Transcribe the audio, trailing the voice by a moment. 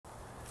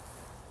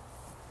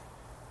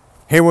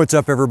Hey, what's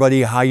up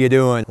everybody? How you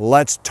doing?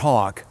 Let's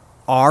talk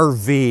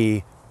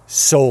RV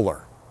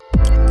solar.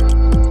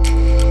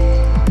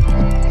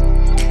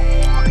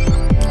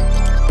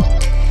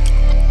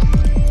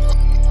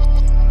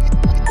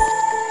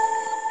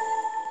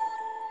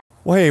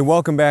 Well, hey,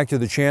 welcome back to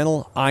the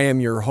channel. I am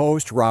your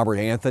host, Robert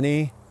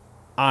Anthony.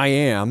 I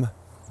am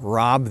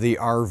Rob the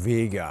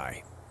RV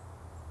Guy.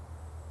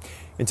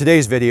 In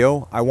today's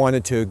video, I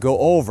wanted to go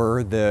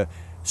over the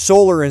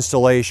solar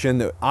installation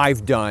that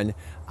I've done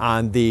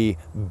on the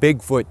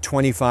Bigfoot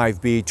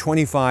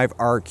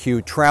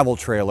 25b25rq travel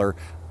trailer,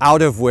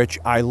 out of which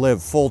I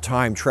live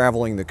full-time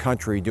traveling the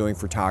country doing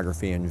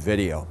photography and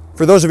video.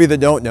 For those of you that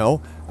don't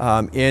know,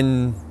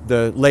 in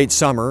the late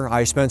summer,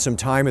 I spent some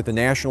time at the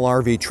National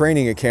RV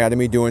Training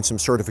Academy doing some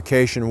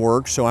certification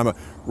work. So I'm a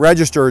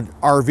registered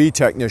RV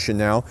technician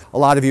now. A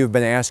lot of you have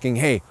been asking,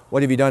 hey,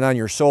 what have you done on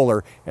your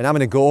solar? And I'm going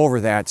to go over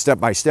that step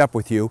by step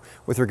with you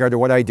with regard to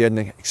what I did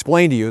and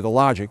explain to you the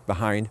logic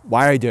behind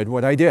why I did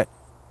what I did.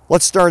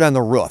 Let's start on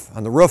the roof.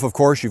 On the roof, of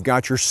course, you've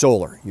got your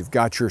solar. You've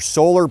got your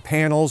solar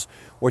panels,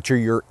 which are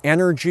your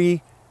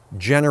energy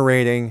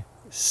generating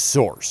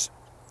source.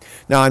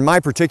 Now, on my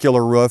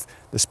particular roof,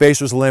 the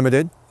space was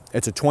limited.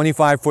 It's a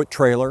 25-foot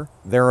trailer,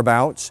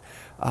 thereabouts,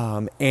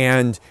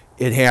 and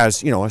it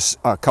has,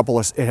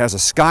 it has a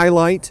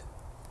skylight,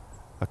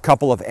 a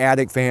couple of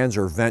attic fans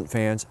or vent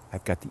fans.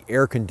 I've got the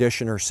air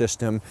conditioner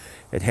system.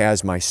 It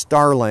has my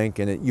Starlink,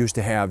 and it used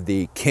to have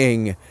the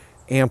King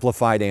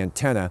amplified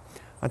antenna.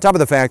 On top of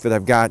the fact that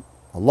I've got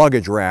a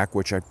luggage rack,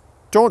 which I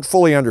don't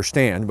fully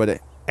understand, but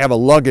I have a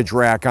luggage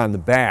rack on the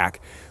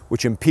back,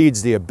 which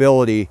impedes the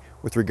ability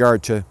with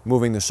regard to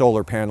moving the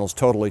solar panels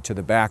totally to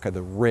the back of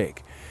the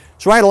rig.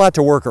 So I had a lot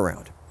to work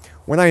around.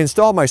 When I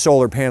installed my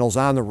solar panels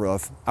on the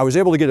roof, I was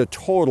able to get a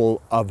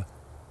total of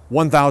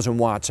 1,000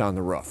 watts on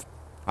the roof.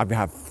 I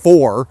have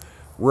four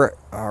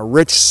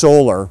Rich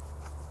Solar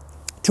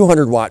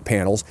 200 watt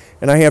panels,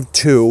 and I have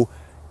two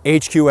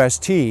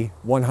HQST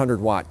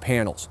 100 watt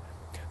panels.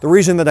 The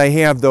reason that I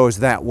have those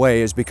that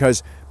way is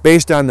because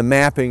based on the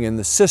mapping and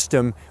the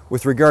system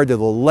with regard to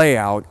the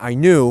layout, I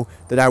knew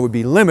that I would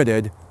be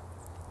limited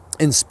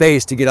in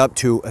space to get up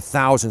to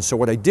 1,000. So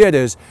what I did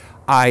is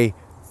I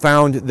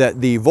found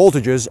that the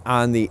voltages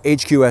on the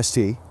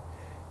HQST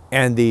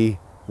and the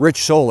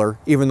Rich Solar,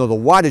 even though the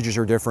wattages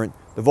are different,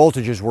 the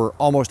voltages were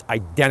almost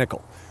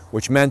identical,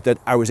 which meant that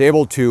I was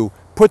able to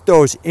put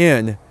those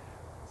in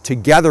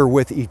together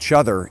with each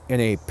other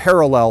in a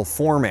parallel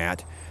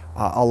format,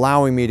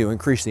 allowing me to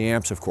increase the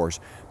amps, of course,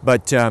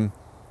 but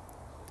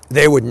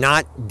they would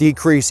not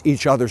decrease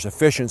each other's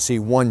efficiency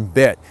one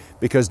bit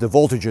because the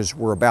voltages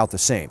were about the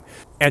same.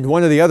 And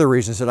one of the other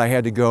reasons that I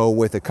had to go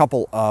with a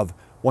couple of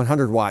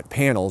 100 watt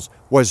panels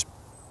was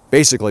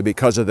basically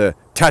because of the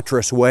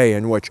Tetris way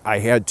in which I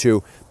had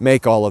to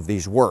make all of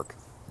these work.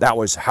 That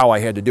was how I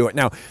had to do it.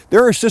 Now,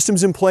 there are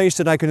systems in place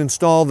that I could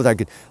install that I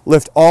could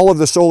lift all of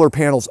the solar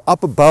panels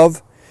up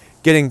above,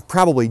 getting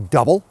probably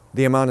double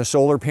the amount of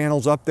solar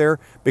panels up there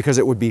because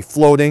it would be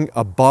floating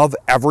above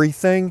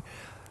everything.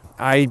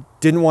 I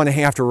didn't want to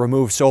have to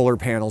remove solar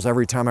panels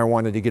every time I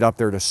wanted to get up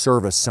there to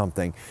service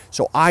something.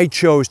 So I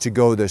chose to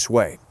go this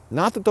way.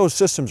 Not that those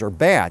systems are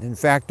bad. In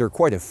fact, they're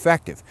quite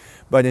effective.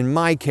 But in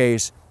my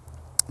case,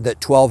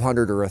 that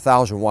 1,200 or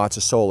 1,000 watts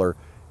of solar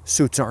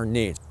suits our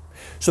needs.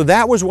 So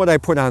that was what I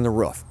put on the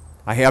roof.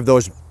 I have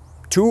those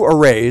two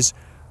arrays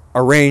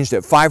arranged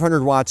at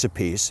 500 watts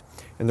apiece.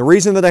 And the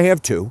reason that I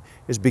have two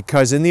is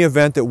because in the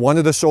event that one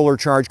of the solar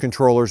charge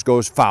controllers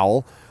goes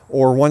foul,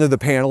 or one of the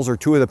panels or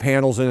two of the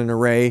panels in an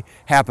array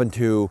happen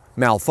to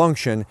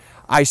malfunction,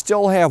 I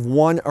still have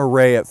one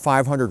array at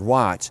 500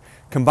 watts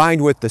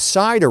combined with the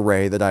side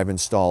array that I've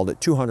installed at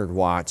 200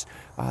 watts.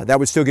 That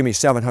would still give me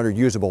 700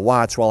 usable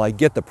watts while I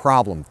get the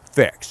problem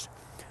fixed.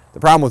 The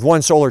problem with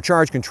one solar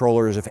charge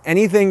controller is if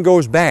anything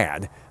goes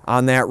bad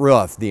on that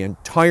roof, the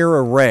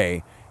entire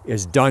array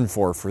is done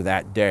for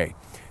that day.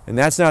 And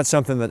that's not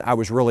something that I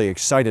was really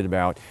excited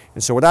about.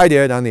 And so what I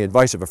did, on the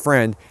advice of a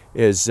friend,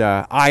 is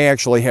I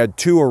actually had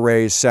two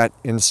arrays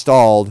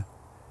installed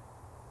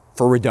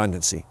for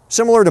redundancy.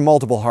 Similar to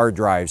multiple hard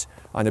drives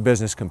on a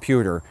business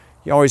computer,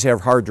 you always have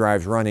hard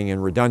drives running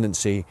in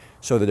redundancy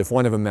so that if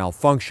one of them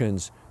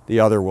malfunctions, the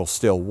other will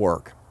still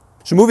work.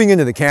 So moving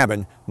into the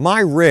cabin,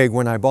 my rig,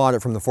 when I bought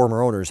it from the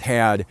former owners,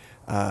 had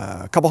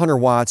a couple hundred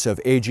watts of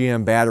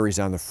AGM batteries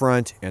on the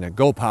front and a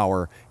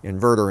GoPower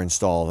inverter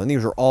installed, and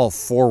these are all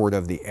forward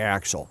of the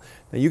axle.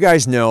 Now you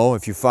guys know,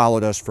 if you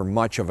followed us for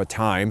much of a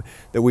time,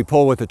 that we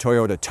pull with the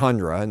Toyota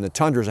Tundra, and the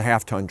Tundra is a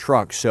half-ton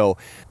truck, so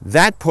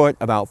that put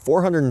about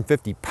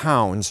 450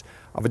 pounds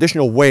of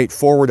additional weight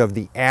forward of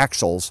the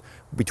axles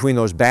between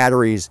those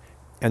batteries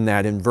and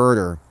that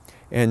inverter.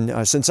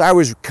 And since I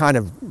was kind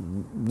of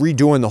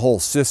redoing the whole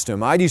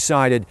system, I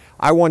decided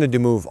I wanted to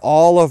move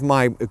all of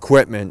my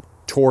equipment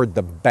toward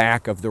the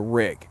back of the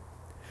rig.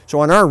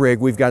 So on our rig,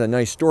 we've got a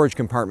nice storage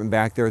compartment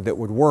back there that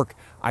would work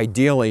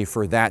ideally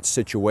for that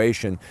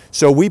situation.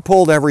 So we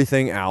pulled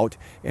everything out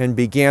and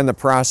began the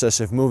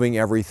process of moving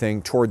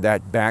everything toward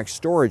that back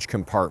storage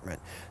compartment.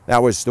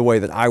 That was the way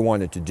that I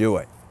wanted to do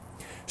it.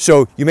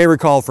 So you may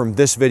recall from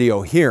this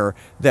video here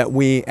that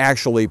we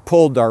actually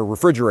pulled our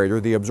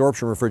refrigerator, the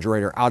absorption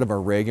refrigerator, out of our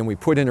rig, and we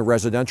put in a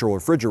residential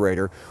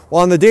refrigerator.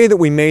 Well, on the day that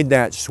we made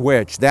that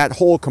switch, that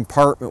whole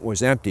compartment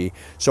was empty.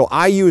 So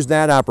I used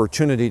that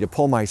opportunity to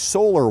pull my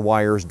solar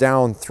wires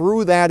down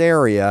through that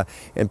area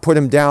and put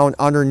them down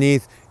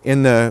underneath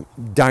in the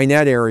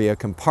dinette area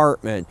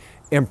compartment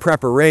in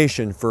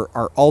preparation for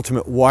our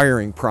ultimate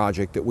wiring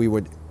project that we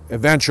would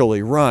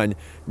eventually run,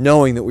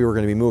 knowing that we were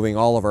going to be moving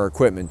all of our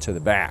equipment to the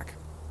back.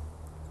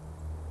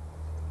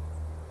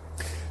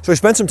 So I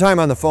spent some time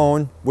on the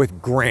phone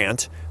with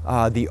Grant,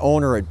 the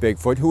owner at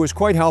Bigfoot, who was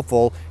quite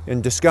helpful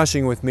in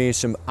discussing with me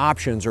some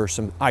options or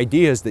some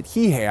ideas that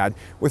he had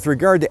with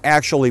regard to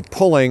actually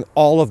pulling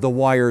all of the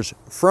wires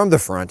from the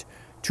front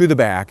to the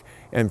back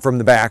and from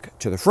the back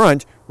to the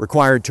front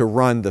required to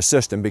run the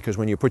system, because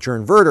when you put your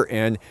inverter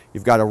in,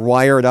 you've got to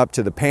wire it up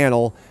to the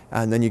panel,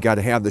 and then you got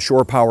to have the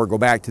shore power go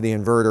back to the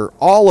inverter.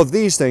 All of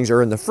these things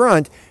are in the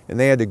front, and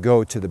they had to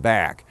go to the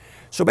back.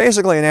 So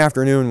basically an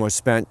afternoon was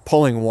spent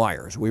pulling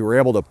wires. We were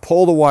able to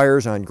pull the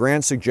wires on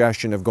Grant's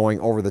suggestion of going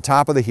over the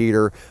top of the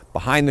heater,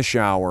 behind the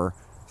shower,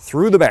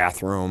 through the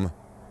bathroom,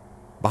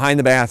 behind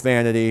the bath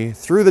vanity,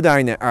 through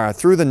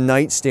the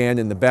nightstand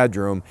in the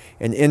bedroom,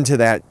 and into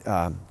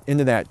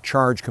that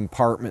charge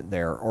compartment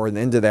there, or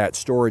into that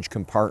storage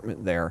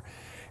compartment there.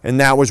 And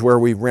that was where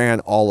we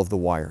ran all of the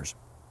wires.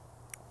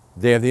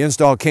 The day of the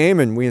install came,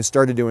 and we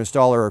started to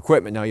install our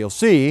equipment. Now you'll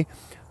see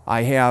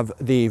I have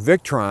the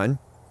Victron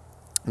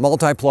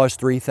Multi-Plus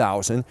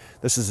 3000.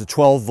 This is a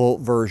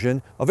 12-volt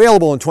version,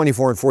 available in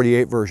 24 and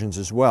 48 versions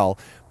as well,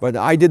 but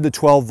I did the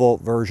 12-volt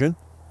version,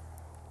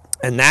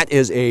 and that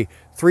is a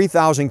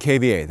 3000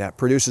 kVA. That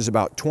produces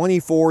about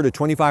 24 to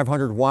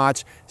 2500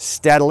 watts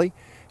steadily.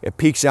 It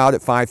peaks out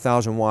at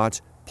 5000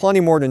 watts, plenty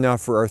more than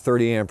enough for our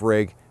 30 amp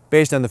rig,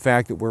 based on the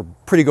fact that we're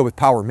pretty good with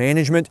power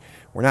management.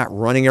 We're not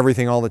running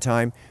everything all the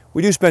time.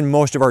 We do spend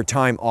most of our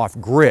time off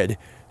grid,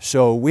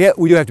 so we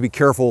do have to be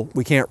careful.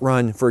 We can't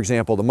run, for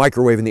example, the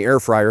microwave and the air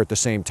fryer at the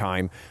same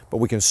time, but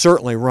we can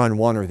certainly run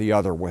one or the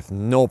other with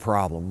no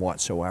problem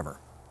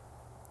whatsoever.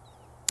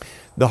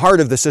 The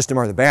heart of the system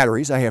are the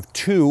batteries. I have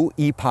two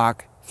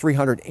Epoch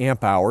 300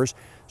 amp hours,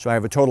 so I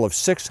have a total of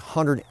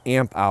 600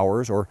 amp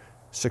hours, or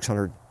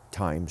 600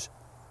 times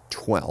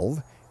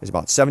 12 is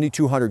about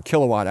 7,200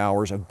 kilowatt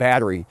hours of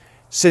battery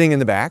sitting in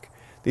the back.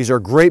 These are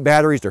great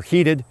batteries. They're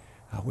heated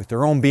with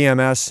their own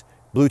BMS,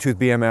 Bluetooth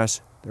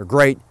BMS. They're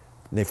great,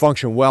 and they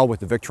function well with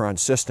the Victron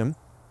system.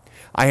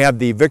 I have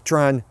the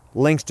Victron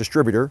Links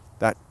distributor.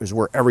 That is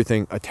where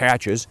everything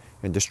attaches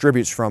and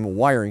distributes from a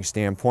wiring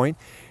standpoint.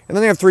 And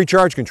then I have three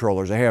charge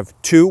controllers. I have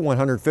two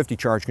 150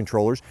 charge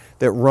controllers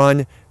that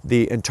run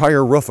the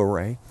entire roof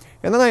array.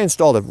 And then I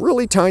installed a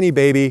really tiny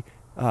baby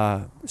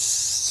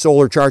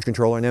solar charge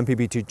controller, an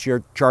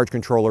MPPT charge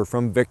controller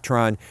from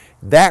Victron.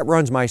 That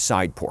runs my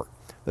side port.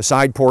 The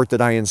side port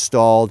that I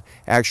installed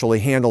actually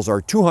handles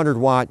our 200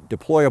 watt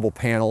deployable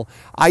panel.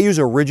 I use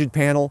a rigid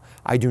panel.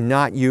 I do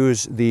not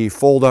use the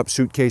fold up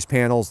suitcase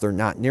panels. They're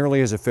not nearly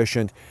as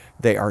efficient.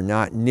 They are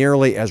not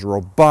nearly as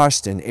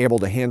robust and able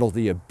to handle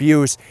the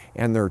abuse,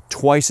 and they're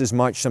twice as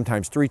much,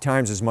 sometimes 3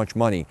 times as much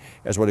money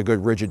as what a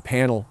good rigid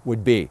panel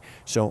would be.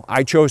 So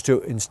I chose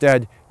to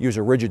instead use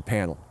a rigid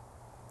panel.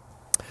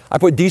 I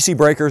put DC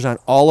breakers on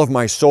all of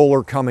my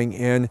solar coming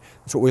in.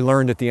 That's what we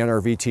learned at the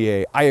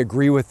NRVTA. I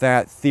agree with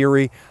that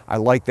theory. I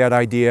like that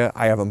idea.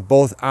 I have them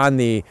both on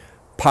the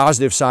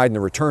positive side and the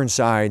return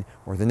side,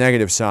 or the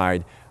negative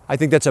side. I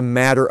think that's a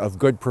matter of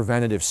good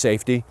preventative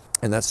safety,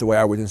 and that's the way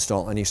I would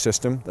install any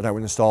system that I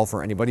would install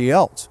for anybody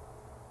else.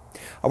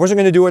 I wasn't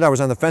going to do it. I was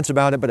on the fence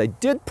about it, but I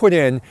did put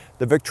in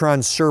the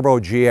Victron Servo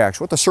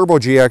GX. What the Servo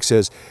GX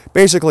is,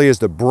 basically is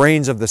the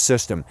brains of the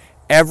system.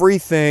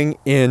 Everything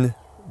in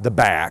the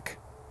back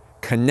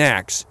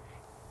connects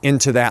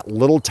into that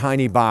little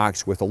tiny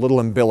box with a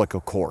little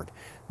umbilical cord.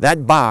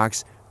 That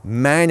box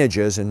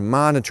manages and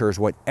monitors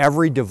what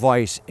every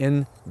device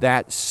in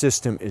that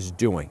system is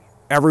doing,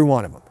 every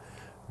one of them.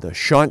 The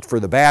shunt for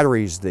the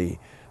batteries, the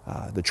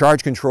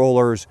charge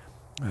controllers,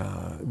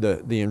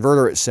 the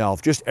inverter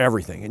itself, just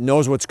everything. It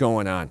knows what's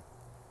going on.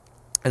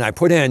 And I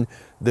put in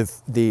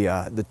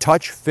the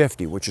Touch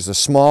 50, which is a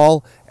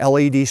small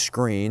LED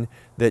screen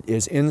that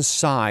is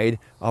inside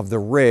of the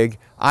rig.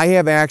 I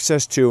have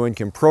access to and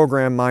can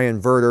program my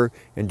inverter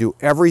and do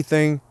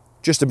everything,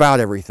 just about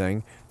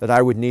everything, that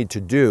I would need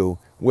to do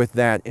with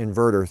that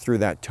inverter through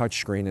that touch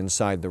screen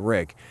inside the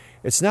rig.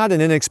 It's not an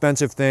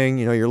inexpensive thing.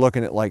 You know, you're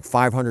looking at like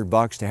 500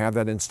 bucks to have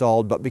that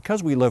installed, but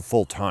because we live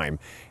full time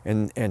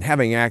and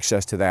having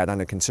access to that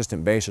on a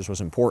consistent basis was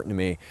important to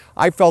me,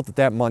 I felt that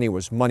that money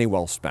was money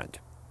well spent.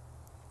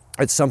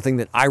 It's something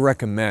that I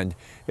recommend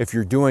if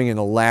you're doing an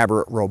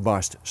elaborate,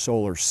 robust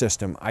solar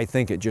system. I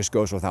think it just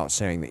goes without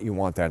saying that you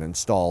want that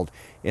installed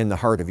in the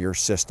heart of your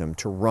system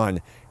to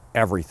run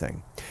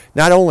everything.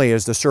 Not only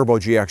is the Servo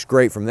GX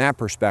great from that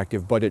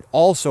perspective, but it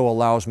also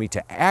allows me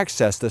to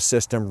access the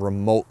system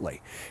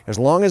remotely. As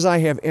long as I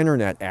have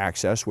internet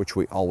access, which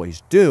we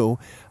always do,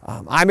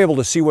 I'm able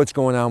to see what's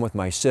going on with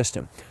my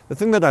system. The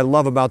thing that I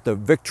love about the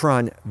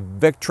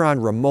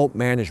Victron remote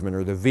management,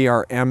 or the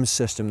VRM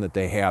system that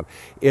they have,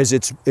 is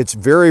it's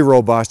very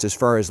robust as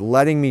far as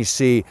letting me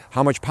see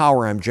how much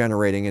power I'm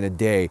generating in a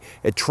day.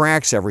 It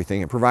tracks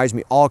everything. It provides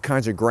me all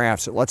kinds of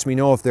graphs. It lets me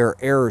know if there are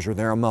errors or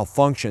there are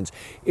malfunctions.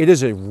 It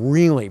is a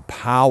really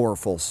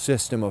powerful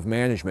system of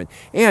management.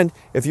 And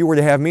if you were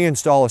to have me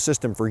install a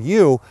system for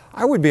you,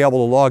 I would be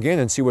able to log in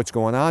and see what's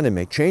going on and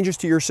make changes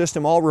to your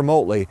system all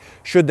remotely,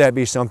 should that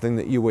be something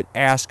that you would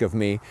ask of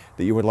me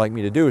that you would like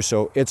me to do.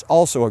 So it's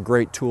also a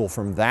great tool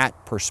from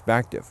that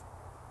perspective.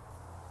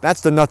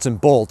 That's the nuts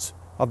and bolts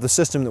of the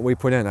system that we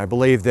put in. I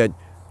believe that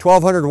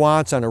 1200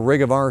 watts on a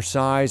rig of our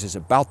size is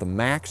about the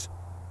max.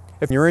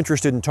 If you're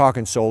interested in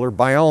talking solar,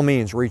 by all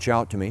means reach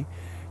out to me.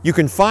 You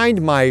can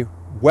find my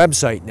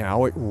website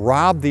now at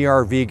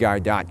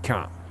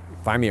robtherrvguy.com.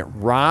 Find me at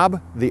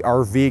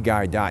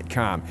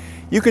robtherrvguy.com.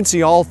 You can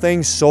see all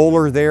things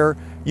solar there.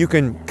 You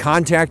can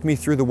contact me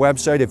through the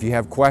website if you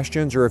have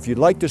questions, or if you'd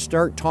like to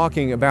start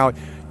talking about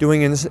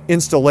doing an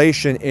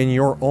installation in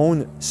your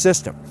own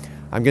system.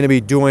 I'm going to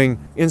be doing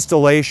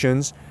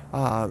installations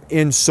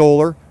in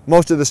solar.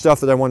 Most of the stuff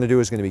that I want to do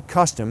is going to be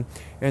custom,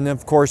 and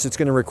of course it's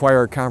going to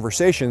require a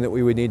conversation that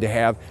we would need to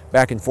have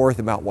back and forth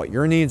about what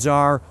your needs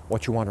are,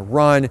 what you want to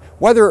run,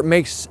 whether it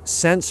makes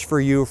sense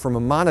for you from a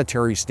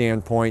monetary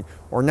standpoint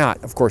or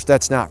not. Of course,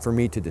 that's not for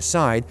me to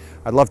decide.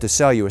 I'd love to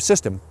sell you a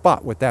system,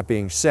 but with that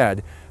being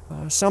said,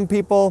 some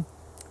people,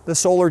 the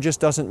solar just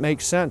doesn't make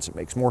sense. It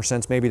makes more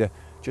sense maybe to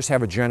just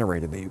have a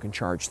generator that you can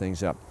charge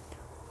things up.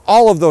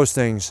 All of those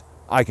things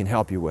I can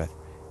help you with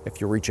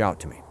if you reach out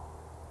to me.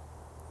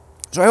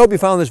 So I hope you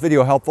found this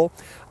video helpful.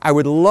 I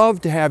would love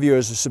to have you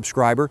as a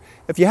subscriber.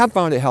 If you have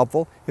found it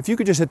helpful, if you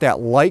could just hit that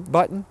like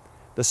button,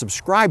 the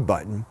subscribe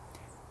button,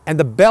 and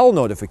the bell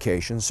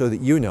notification so that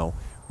you know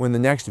when the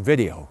next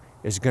video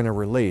is going to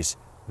release,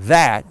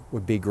 that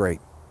would be great.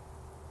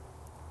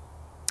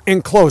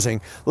 In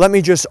closing, let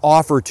me just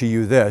offer to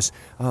you this.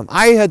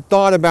 I had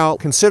thought about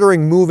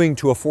considering moving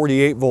to a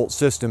 48-volt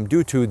system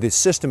due to the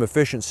system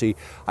efficiency.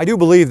 I do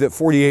believe that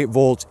 48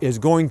 volts is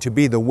going to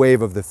be the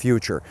wave of the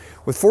future.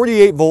 With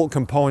 48-volt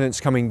components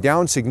coming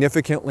down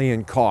significantly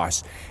in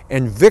cost,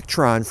 and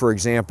Victron, for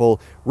example,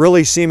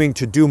 really seeming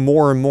to do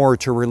more and more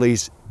to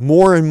release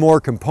more and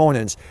more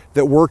components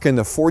that work in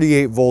the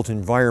 48-volt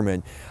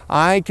environment,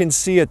 I can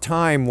see a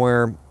time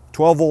where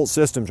 12-volt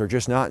systems are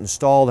just not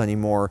installed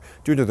anymore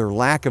due to their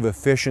lack of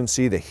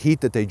efficiency, the heat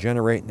that they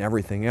generate, and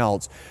everything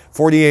else.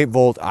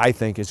 48-volt, I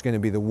think, is going to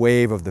be the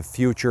wave of the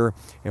future,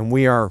 and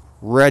we are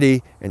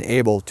ready and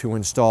able to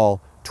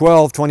install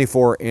 12,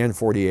 24, and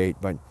 48,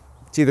 but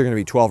it's either going to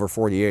be 12 or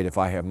 48 if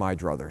I have my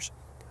druthers.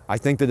 I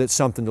think that it's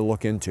something to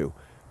look into,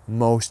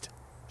 most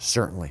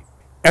certainly.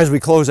 As we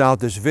close out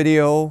this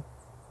video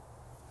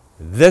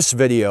is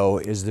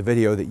the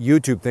video that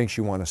YouTube thinks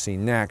you want to see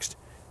next.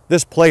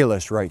 This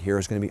playlist right here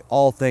is going to be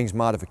all things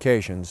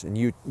modifications and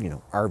you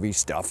know, RV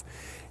stuff.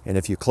 And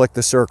if you click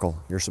the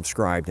circle, you're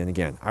subscribed. And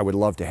again, I would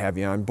love to have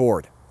you on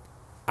board.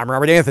 I'm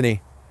Robert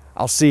Anthony.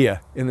 I'll see you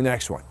in the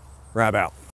next one. Rob out.